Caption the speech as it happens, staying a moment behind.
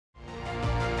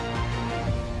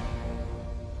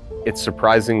It's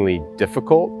surprisingly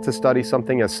difficult to study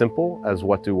something as simple as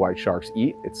what do white sharks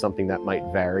eat. It's something that might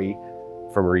vary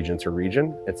from region to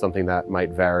region. It's something that might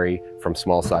vary from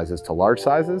small sizes to large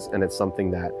sizes, and it's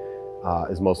something that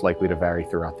is most likely to vary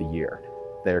throughout the year.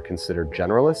 They're considered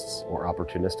generalists or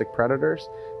opportunistic predators,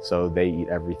 so they eat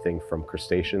everything from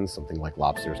crustaceans, something like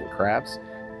lobsters and crabs,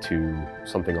 to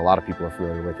something a lot of people are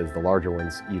familiar with is the larger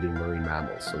ones eating marine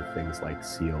mammals, so things like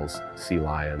seals, sea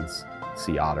lions,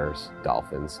 sea otters,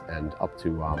 dolphins, and up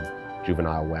to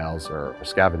juvenile whales or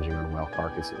scavenging on whale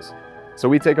carcasses. So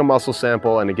we take a muscle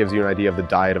sample and it gives you an idea of the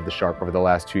diet of the shark over the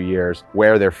last 2 years,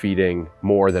 where they're feeding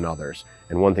more than others.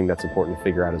 And one thing that's important to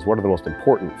figure out is what are the most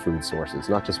important food sources,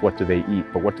 not just what do they eat,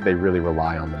 but what do they really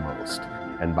rely on the most.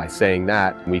 And by saying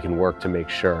that, we can work to make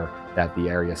sure that the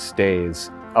area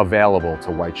stays available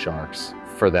to white sharks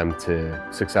for them to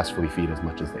successfully feed as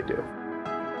much as they do.